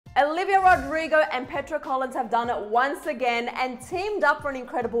Olivia Rodrigo and Petra have done it once again and teamed up for an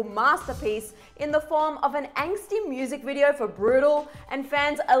incredible masterpiece in the form of an angsty music video for Brutal, and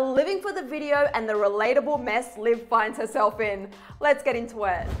fans are living for the video and the relatable mess Liv finds herself in. Let's get into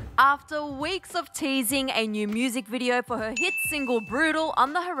it. After weeks of teasing a new music video for her hit single Brutal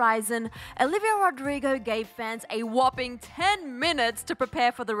on the horizon, Olivia Rodrigo gave fans a whopping 10 minutes to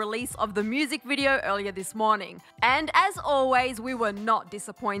prepare for the release of the music video earlier this morning. And as always, we were not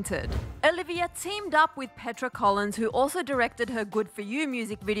disappointed. Olivia teamed up with Petra, who also directed her Good For You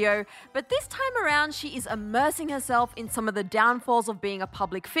music video, but this time around she is immersing herself in some of the downfalls of being a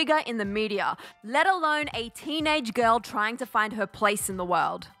public figure in the media, let alone a teenage girl trying to find her place in the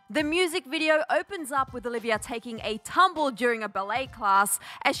world. The music video opens up with Olivia taking a tumble during a ballet class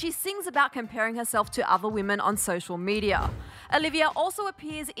as she sings about comparing herself to other women on social media. Olivia also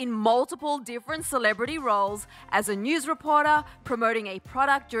appears in multiple different celebrity roles as a news reporter, promoting a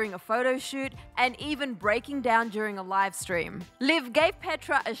product during a photo shoot, and even breaking down during a live stream. Liv gave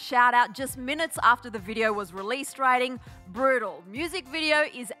Petra a shout out just minutes after the video was released, writing, "Brutal, music video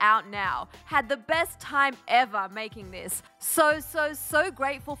is out now. Had the best time ever making this. So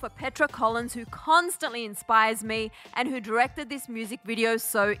grateful for Petra, who constantly inspires me and who directed this music video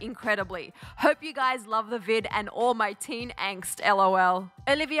so incredibly. Hope you guys love the vid and all my teen angst, lol."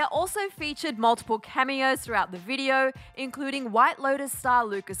 Olivia also featured multiple cameos throughout the video, including White Lotus star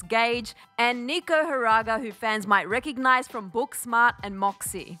Lucas Gage and Nico Haraga, who fans might recognize from Booksmart and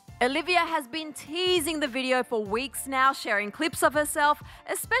Moxie. Olivia has been teasing the video for weeks now, sharing clips of herself,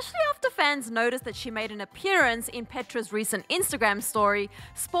 especially after fans noticed that she made an appearance in Petra's recent Instagram story,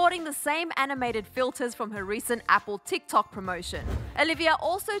 sporting the same animated filters from her recent Apple TikTok promotion. Olivia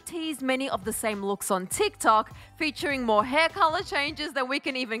also teased many of the same looks on TikTok, featuring more hair color changes than we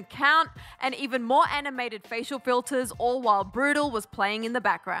can even count, and even more animated facial filters, all while Brutal was playing in the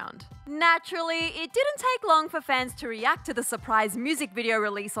background. Naturally, it didn't take long for fans to react to the surprise music video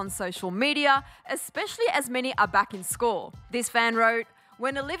release on social media, especially as many are back in school. This fan wrote,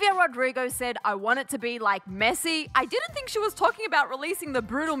 "When Olivia Rodrigo said, 'I want it to be like Messi,' I didn't think she was talking about releasing the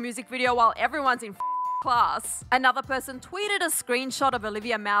Brutal music video while everyone's in class." Another person tweeted a screenshot of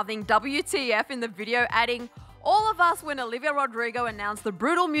Olivia mouthing WTF in the video, adding, "All of us when Olivia Rodrigo announced the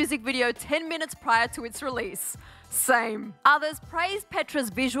Brutal music video 10 minutes prior to its release. Same." Others praised Petra's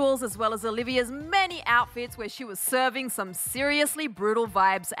visuals as well as Olivia's many outfits where she was serving some seriously brutal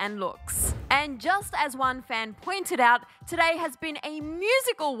vibes and looks. And just as one fan pointed out, today has been a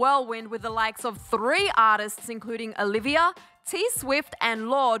musical whirlwind with the likes of 3 artists including Olivia, T Swift and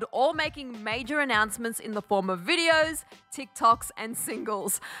Lorde all making major announcements in the form of videos, TikToks and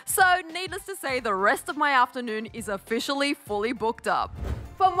singles. So needless to say, the rest of my afternoon is officially fully booked up.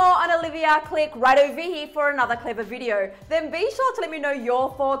 For more on Olivia, click right over here for another Clevver video. Then be sure to let me know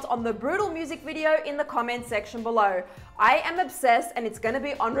your thoughts on the Brutal music video in the comments section below. I am obsessed and it's going to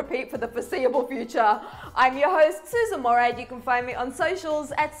be on repeat for the foreseeable future. I'm your host, Sussan Mourad. You can find me on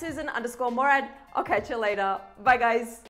socials at Sussan_Mourad. I'll catch you later. Bye guys.